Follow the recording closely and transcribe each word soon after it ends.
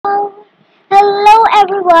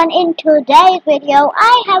everyone, in today's video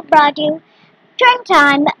I have brought you Turn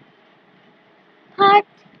Time Part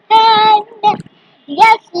 10.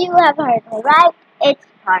 Yes, you have heard me right, it's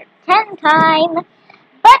Part 10 time,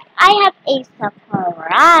 but I have a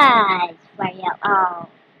surprise for you all.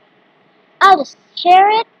 I'll just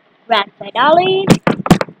share it, grab my dolly.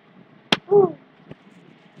 Ooh.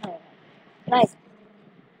 Right.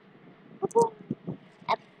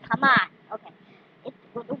 Come on, okay.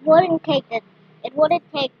 It wouldn't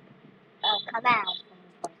take come out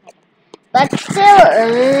for a second. But still,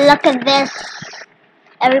 look at this,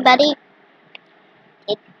 everybody.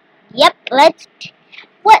 Yep,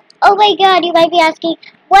 what? Oh my god, you might be asking,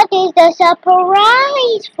 what is the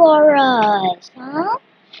surprise for us, huh?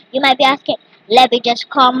 You might be asking, let me just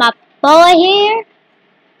call my boy here.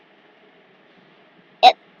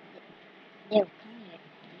 No,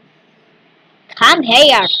 come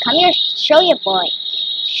here, show your boy.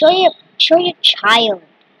 Show your child.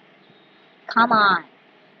 Come on.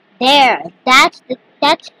 There, that's the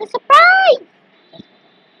surprise.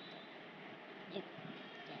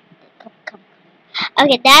 Come.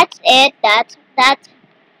 Okay, that's it. That's.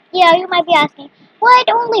 Yeah, you might be asking, what?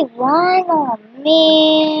 Only one? Oh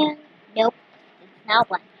man. Nope, it's not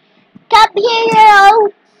one. Come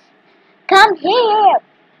here, come here.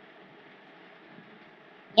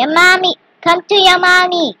 Your mommy. Come to your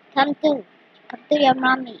mommy. Come to your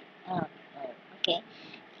mommy. Oh, okay.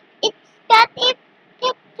 It's got it.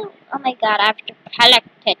 Oh my god, I have to collect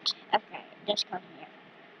it. Okay, just come here.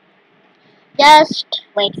 Just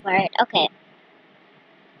wait for it. Okay.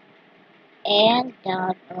 And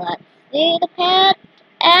let's see the pet.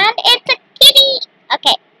 And it's a kitty.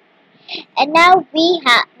 Okay. And now we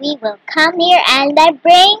will come here and I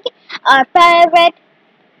bring our favorite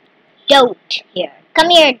goat here. Come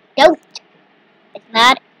here, goat. It's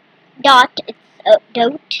not dot, it's a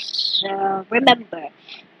goat. So remember,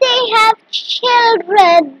 they have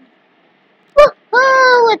children.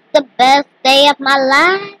 Woohoo! It's the best day of my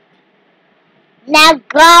life. Now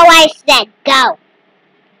go, I said, go.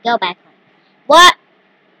 Go back home. What?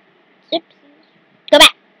 Oops. Go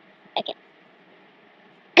back. Okay.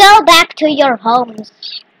 Go back to your homes,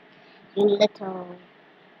 you little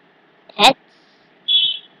pets.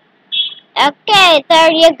 Okay,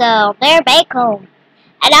 there you go. They're back home.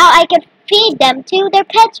 And now I can feed them too. Their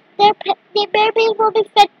babies will be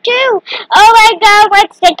fed too. Oh my god,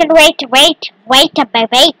 1 second. Wait a minute.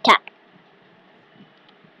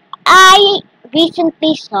 I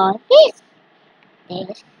recently saw this. Okay,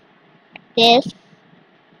 okay.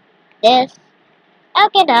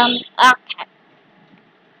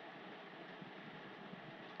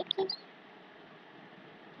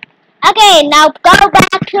 Okay, now go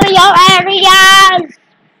back to your areas.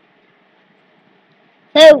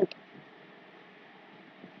 Food.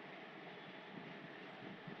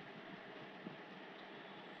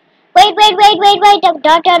 Wait.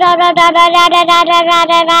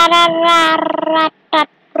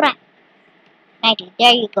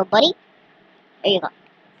 There you go, buddy. There you go.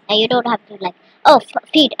 Now you don't have to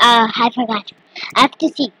feed. I forgot. I have to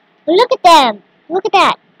see. Look at them. Look at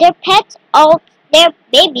that. Their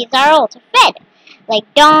babies are also fed. Like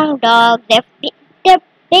dog, their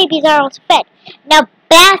babies are also fed. Now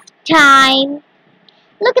bath time.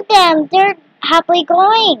 Look at them. They're happily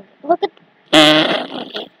going. Look at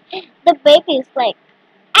the baby's like,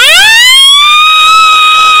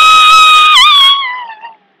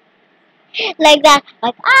 like that,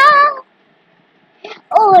 like oh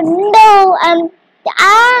no,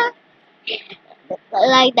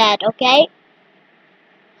 like that. Okay,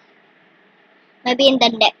 maybe in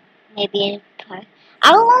part.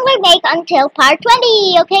 I will only make until part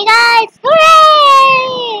 20. Okay, guys,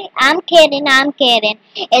 hooray! I'm kidding.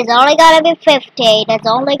 It's only gotta be 15. It's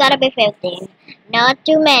only gotta be 15. Not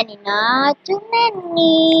too many.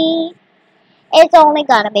 It's only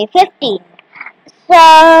gonna be 15.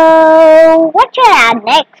 So, what should I add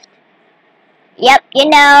next? Yep,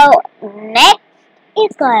 next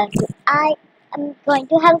is I am going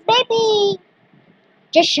to have a baby.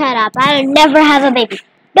 Just shut up, I'll never have a baby.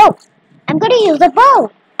 No, I'm going to use a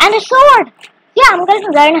bow and a sword. Yeah, I'm going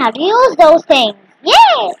to learn how to use those things.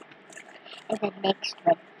 Yeah! And the next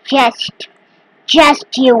one,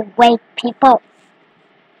 just you wait, people.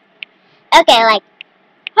 Okay,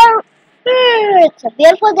 it's a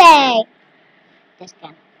beautiful day. Just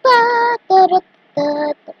gonna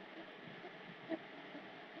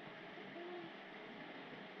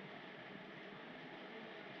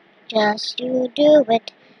just you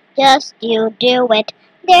do it,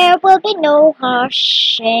 there will be no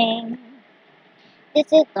harshing.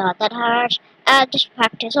 This is not that harsh, I just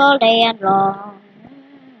practice all day and long.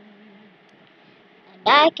 And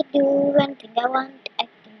I can do anything I want. I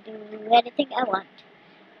can do anything I want.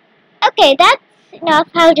 Okay, that's enough.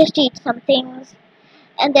 I'll just eat some things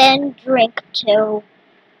and then drink too.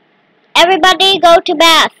 Everybody go to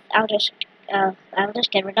bath. I'll just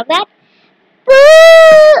get rid of that.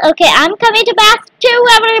 Woo! Okay, I'm coming to bath too,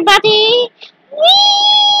 everybody. Whee!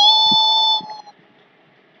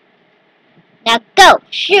 Now go,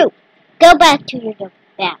 shoot, go back to your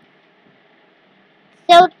bath.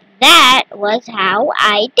 So that was how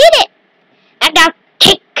I did it. And now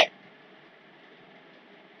kick.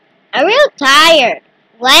 I'm real tired.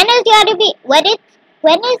 When is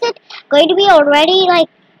it going to be already like,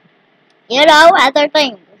 other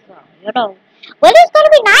things? When is going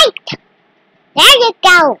to be night? There you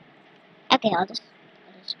go. Okay, I'll just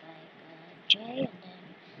write J and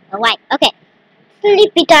then a Y. Okay,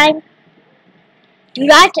 sleepy time. Do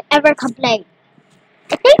not ever complain.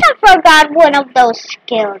 I think I forgot one of those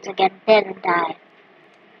skills again, didn't I?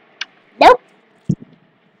 Nope.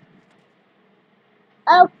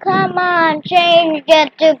 Oh, come on, change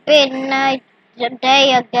it to midnight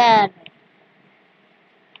today again.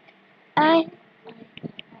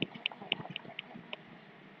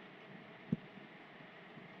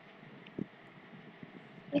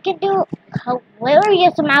 We can do a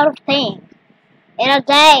hilarious amount of things in a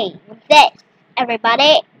day with this,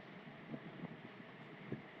 everybody.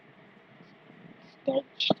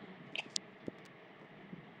 Stage.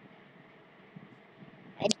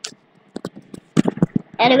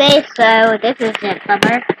 Anyway, so this is it,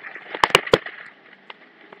 bummer.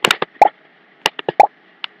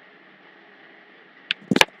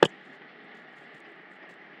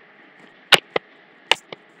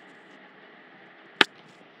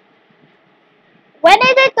 When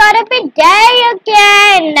is it gonna be day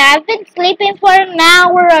again? I've been sleeping for an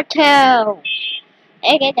hour or two.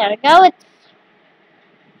 Okay, there we go.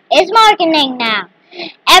 It's morning now.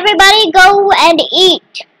 Everybody go and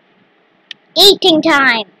eat. Eating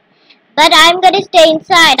time. But I'm gonna stay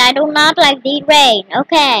inside. I do not like the rain.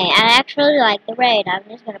 Okay, I actually like the rain. I'm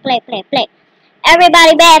just gonna play.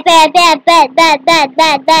 Everybody bad.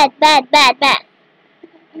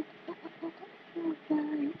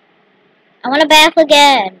 I wanna bath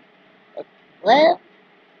again. What?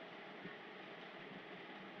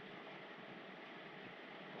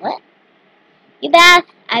 What? You bath?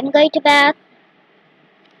 I'm going to bath.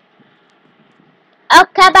 Oh,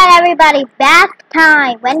 come on, everybody. Bath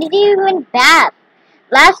time. When did you even bath?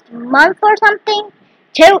 Last month or something?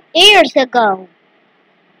 2 years ago.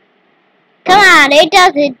 Come on,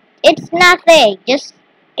 it's nothing. Just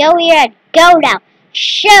go here and go now.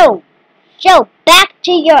 Show, back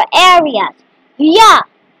to your areas. Yeah.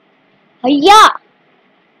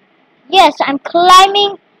 Yes, I'm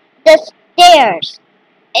climbing the stairs.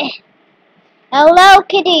 Hello,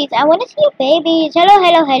 kitties. I want to see your babies.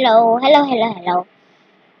 Hello.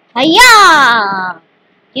 Hiya!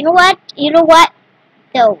 You know what?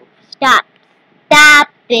 No, stop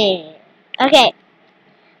it. Okay.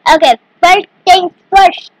 First things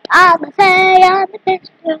first. I'm the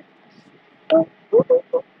best.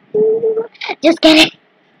 Just kidding.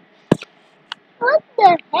 What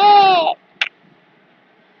the heck?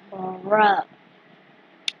 Bruh.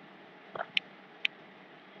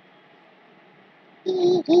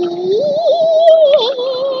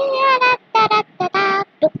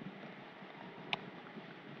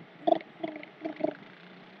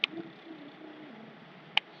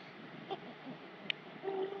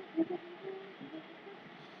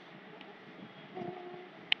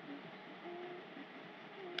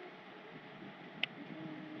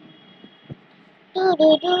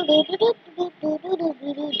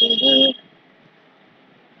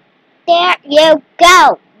 There you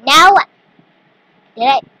go. Now,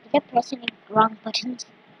 did I press any wrong buttons?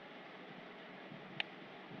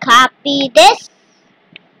 Copy this.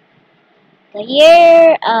 Go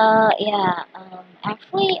here.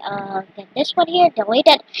 Actually, get this one here, delete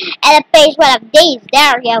it, and paste one of these.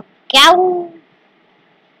 There you go.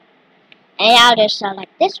 And I'll just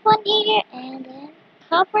select this one here, and then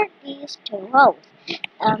cover these 2 rows.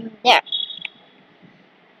 There.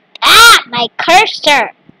 Ah, my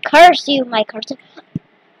cursor. Curse you, my cursor.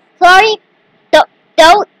 Sorry.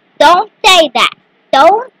 Don't say that.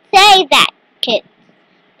 Don't say that, kid.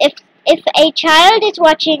 If a child is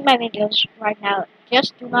watching my videos right now,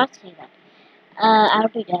 just do not say that. I'll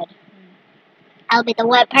be dead. I'll be the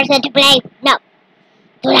one person to blame. No.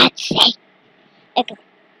 Do not say. Okay.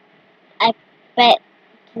 I bet,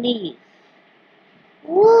 please.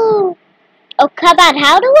 Woo. Oh, come on.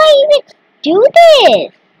 How do I even do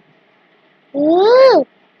this? Ooh.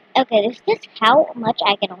 Okay, is this how much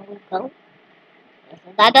I can only go?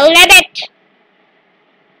 Isn't that the limit?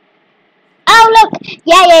 look!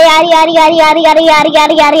 Yada.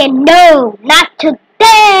 No, not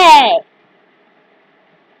today!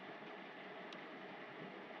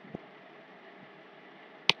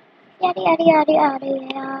 Yada.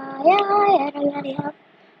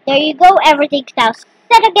 There you go, everything's now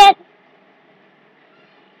set again.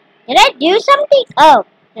 Did I do something? Oh,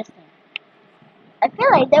 this thing. I feel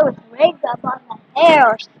like there was raindrop on my hair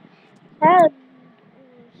or something.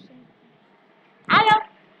 I don't.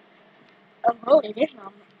 Oh, holy, there's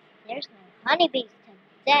no honeybees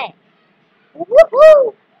today.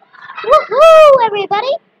 Woohoo! Woohoo,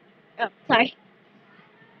 everybody! Oh, sorry.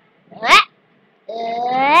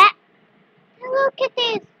 Hello,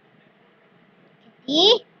 kitties.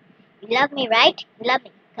 Kitty, you love me, right? You love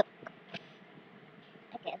me. Come.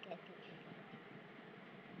 Okay.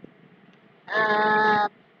 Uh,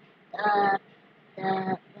 uh,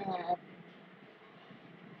 now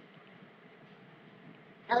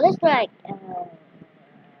let's I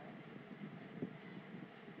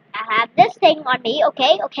have this thing on me,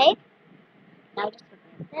 okay? Now just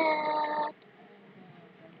put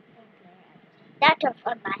that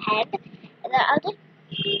on my head, and then I'll just,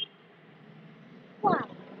 wow,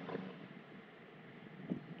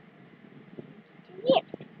 weird.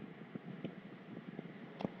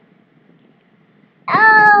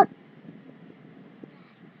 Oh,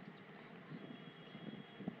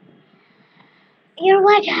 you know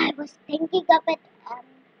what? I was thinking of it.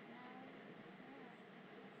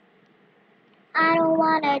 I don't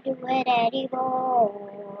wanna do it anymore.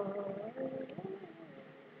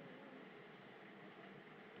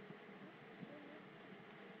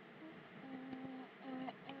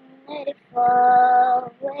 Let it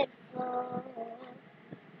fall.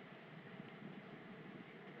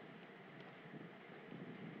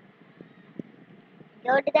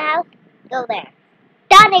 Go to the house. Go there.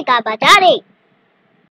 Johnny, Gabba, Johnny.